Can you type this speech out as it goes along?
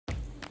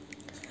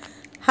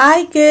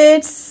Hi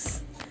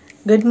kids,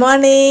 good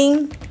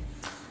morning.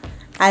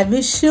 I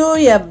wish you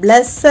a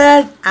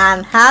blessed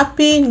and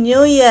happy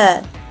new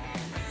year.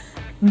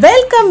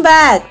 Welcome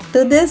back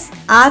to this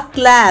art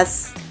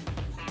class.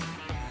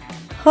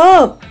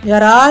 Hope you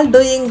are all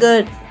doing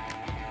good.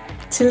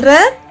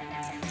 Children,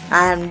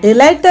 I am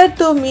delighted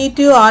to meet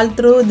you all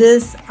through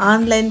this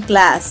online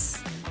class.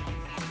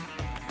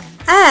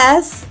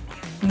 As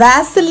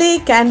Vasily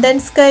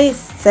Kandinsky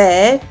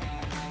said,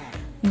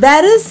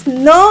 there is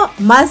no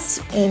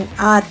must in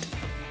art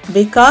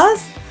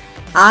because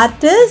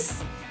art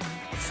is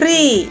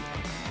free.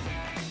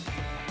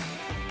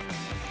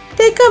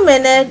 Take a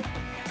minute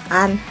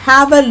and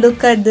have a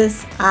look at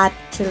this art,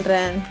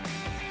 children.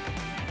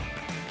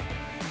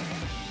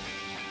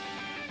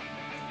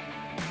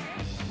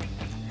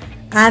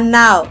 And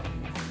now,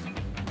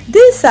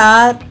 these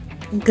are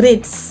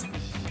grids,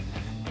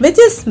 which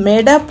is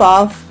made up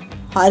of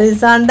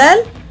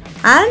horizontal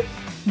and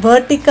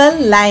vertical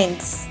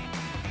lines.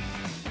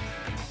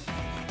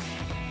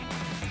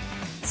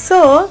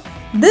 So,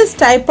 this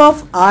type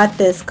of art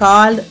is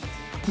called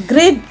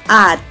grid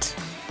art.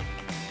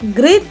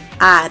 Grid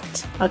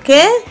art,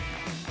 okay?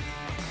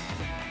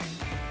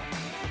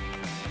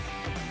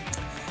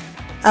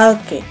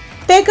 Okay,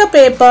 take a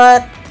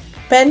paper,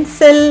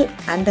 pencil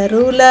and a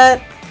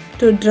ruler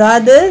to draw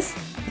this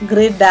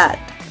grid art.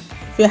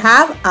 If you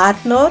have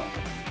art note,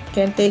 you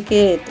can take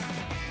it.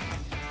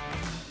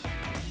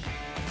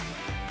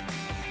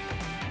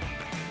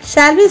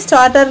 Shall we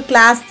start our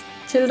class,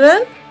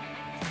 children?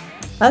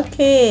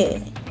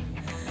 Okay.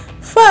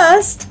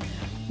 First,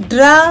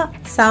 draw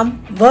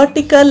some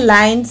vertical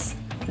lines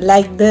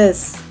like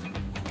this.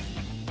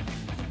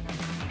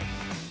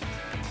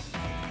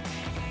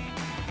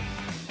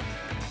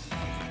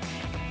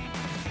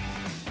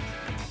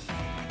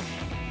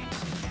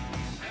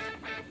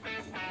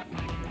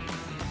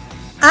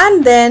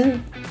 And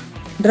then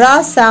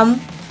draw some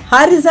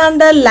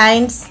horizontal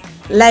lines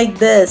like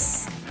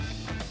this.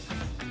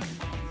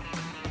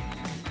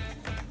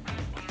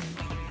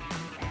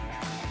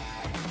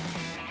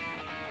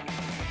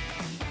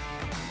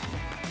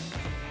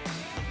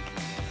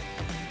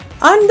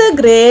 On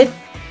the grid,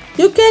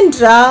 you can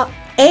draw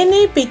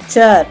any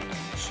picture.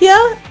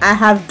 Here I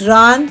have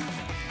drawn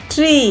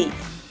tree.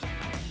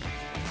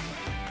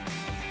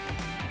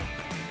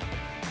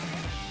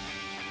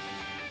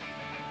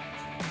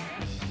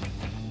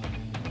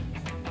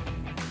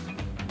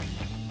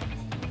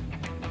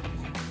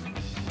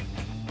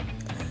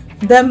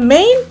 The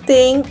main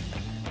thing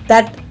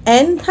that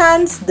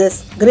enhances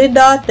this grid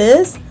art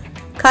is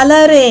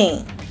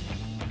coloring.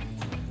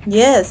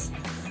 Yes,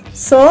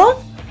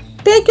 so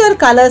take your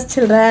colors,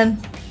 children.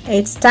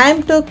 It's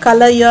time to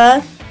color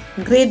your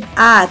grid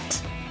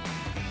art.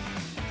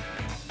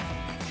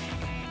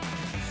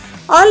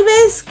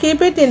 Always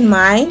keep it in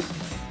mind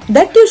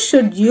that you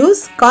should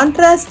use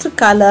contrast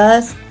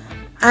colors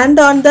and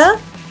on the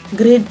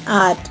grid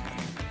art.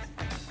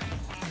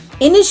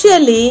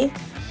 Initially,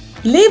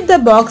 leave the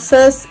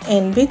boxes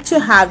in which you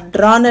have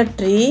drawn a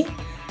tree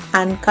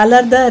and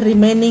color the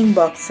remaining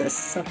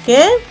boxes,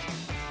 okay?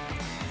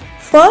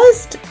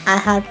 First, I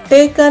have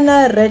taken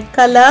a red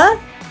color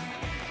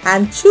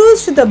and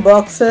choose the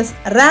boxes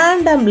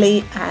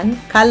randomly and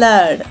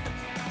colored.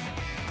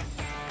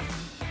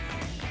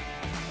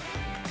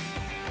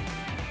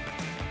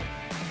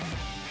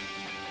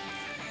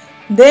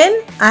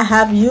 Then I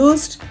have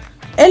used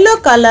yellow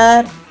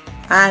color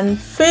and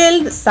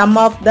filled some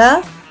of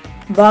the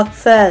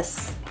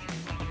boxes.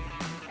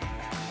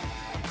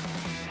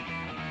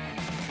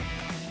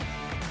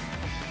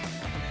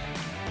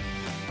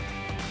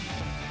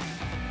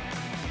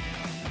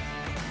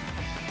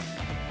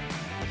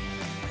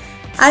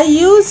 I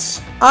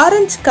used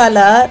orange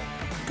color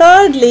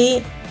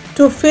thirdly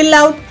to fill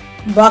out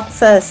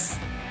boxes.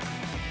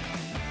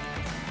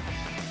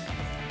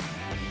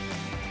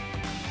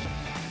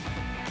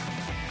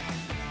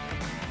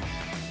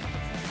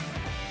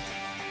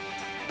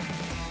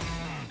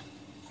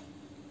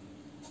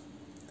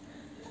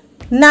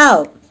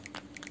 Now,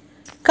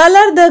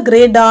 color the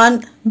grid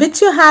on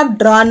which you have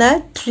drawn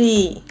a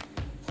tree.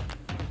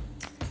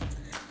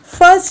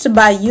 First,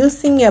 by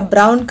using a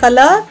brown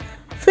color,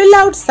 fill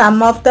out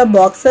some of the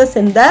boxes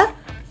in the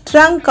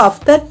trunk of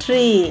the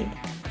tree.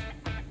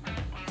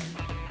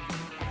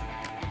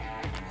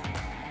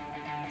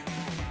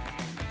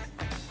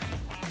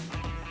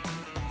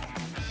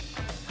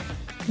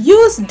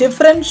 Use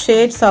different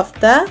shades of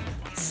the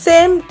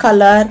same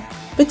color,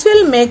 which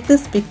will make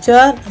this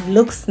picture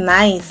looks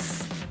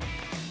nice.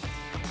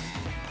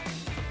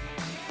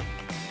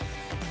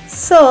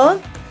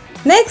 So,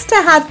 next I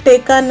have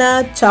taken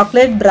a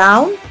chocolate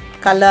brown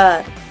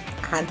color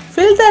and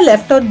fill the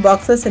left out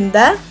boxes in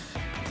the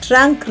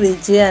trunk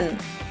region.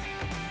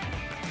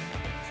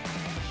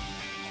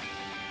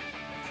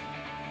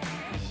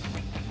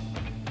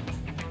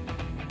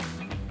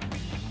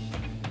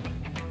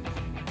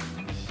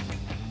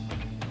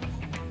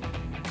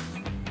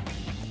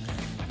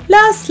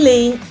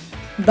 Lastly,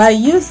 by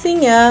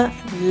using a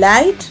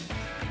light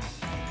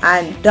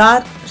and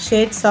dark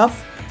shades of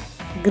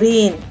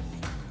green.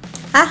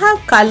 I have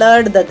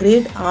colored the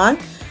grid on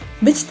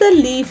which the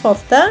leaf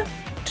of the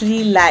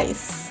tree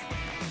lies.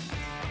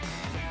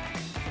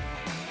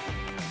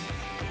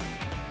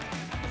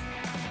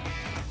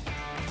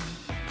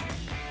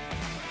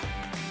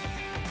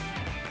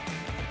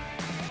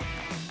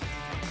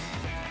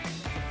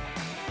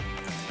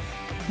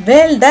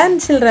 Well done,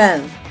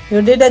 children.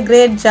 You did a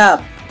great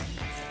job.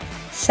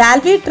 Shall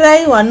we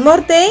try one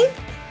more thing?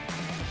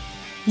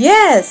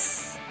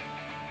 Yes.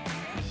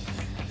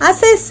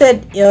 As I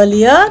said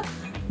earlier,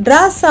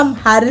 draw some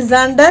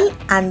horizontal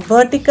and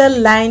vertical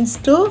lines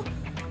to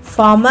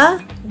form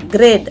a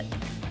grid.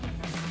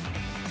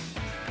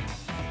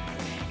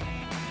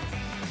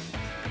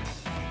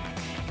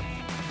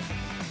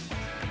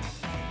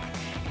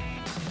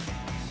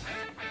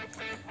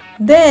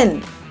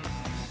 Then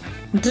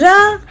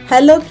draw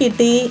Hello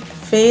Kitty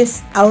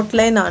face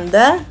outline on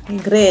the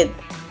grid.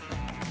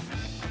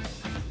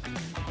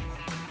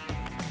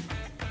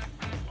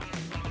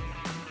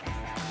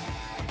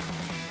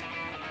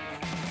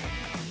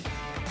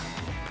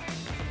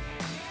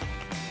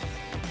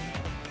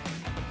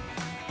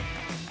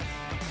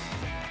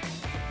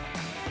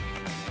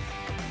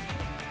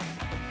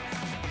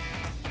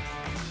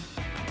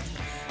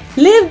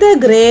 Leave the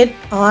grid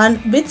on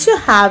which you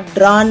have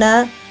drawn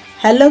a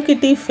Hello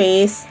Kitty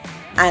face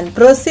and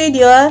proceed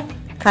your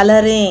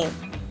coloring.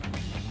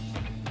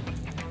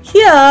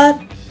 Here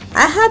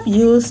I have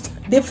used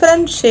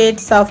different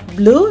shades of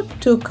blue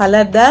to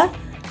color the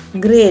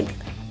grid.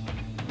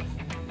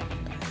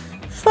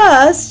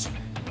 First,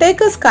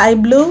 take a sky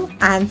blue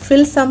and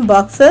fill some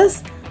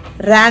boxes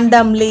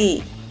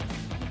randomly.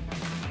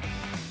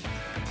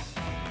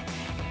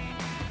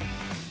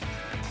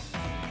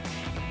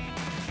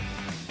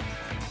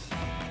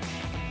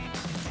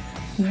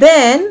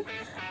 Then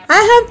I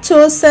have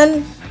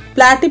chosen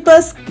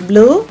platypus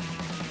blue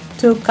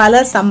to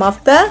color some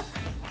of the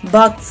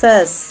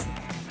boxes.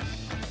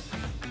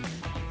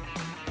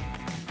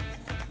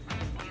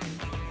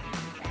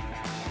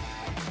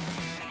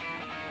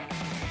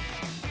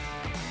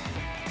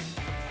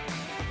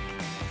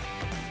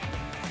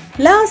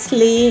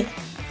 Lastly,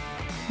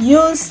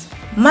 use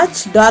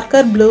much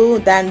darker blue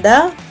than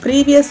the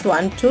previous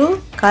one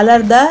to color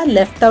the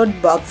left out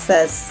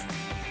boxes.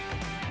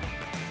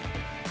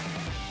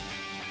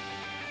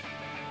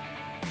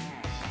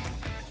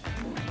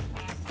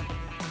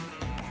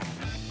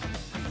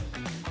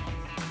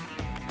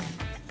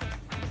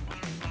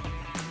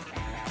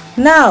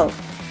 Now,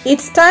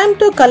 it's time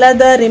to color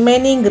the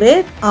remaining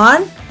grid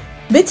on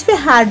which we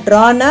had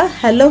drawn a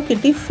Hello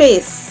Kitty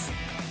face.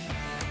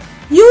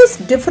 Use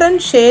different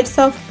shades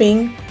of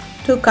pink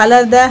to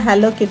color the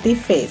Hello Kitty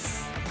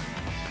face.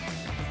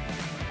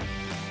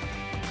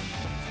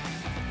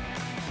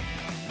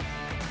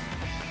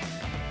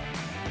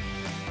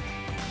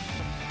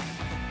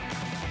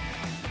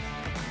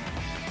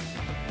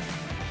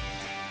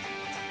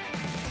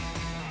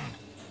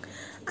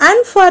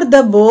 And for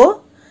the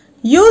bow,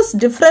 use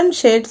different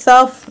shades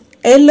of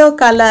yellow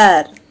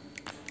color.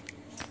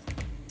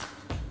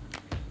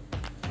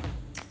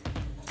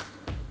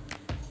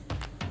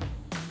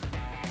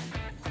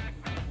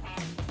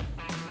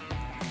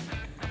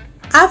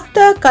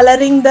 After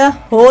coloring the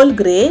whole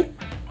grid,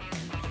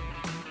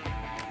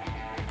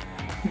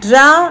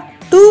 draw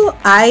two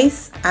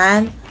eyes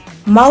and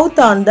mouth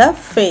on the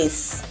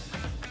face.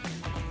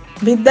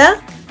 With the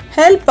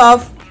help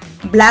of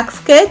black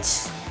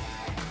sketch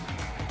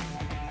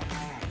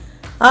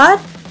or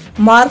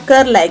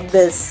marker like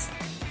this.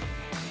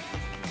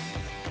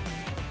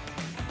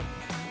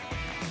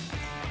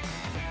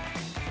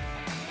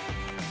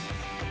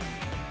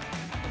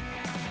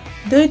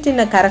 Do it in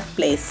a correct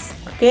place,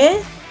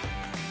 okay?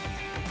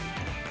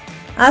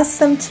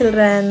 Awesome,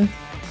 children.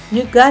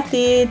 You got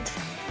it.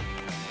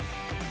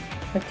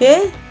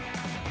 Okay?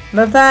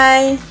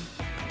 Bye-bye.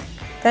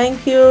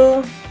 Thank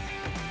you.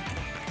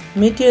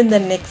 Meet you in the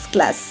next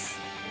class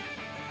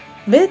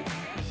with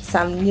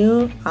some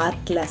new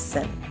art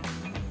lesson.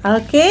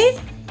 Okay?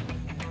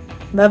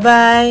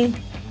 Bye-bye.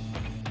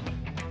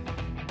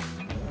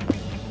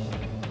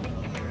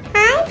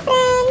 Hi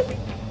friends!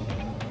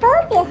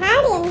 Hope you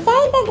had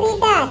enjoyed the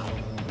grid art.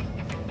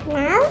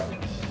 Now,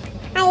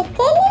 I'll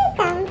tell you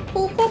some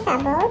features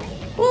about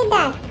grid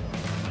art.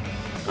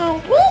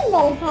 A grid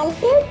will help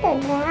you to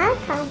draw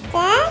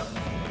faster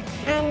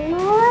and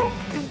more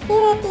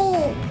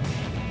accurately.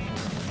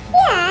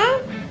 Here,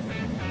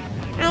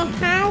 I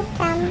have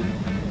some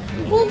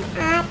grid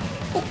art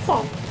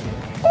pictures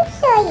to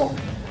show you.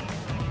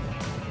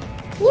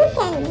 You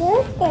can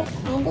use these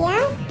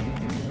ideas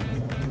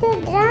to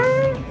draw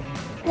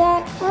your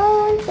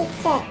own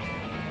picture,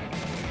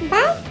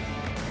 but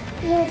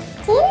you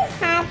still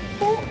have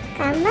to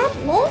come up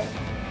with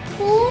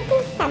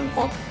creative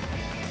subject.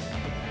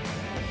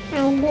 I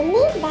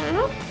believe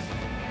that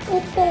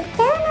it will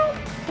turn out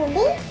to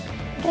be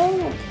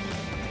great.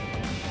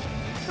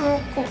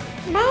 Okay,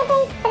 bye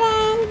bye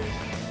friends.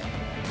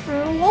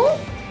 Always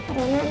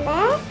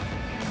remember,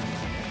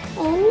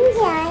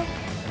 enjoy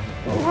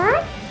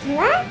what you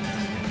are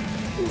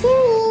doing.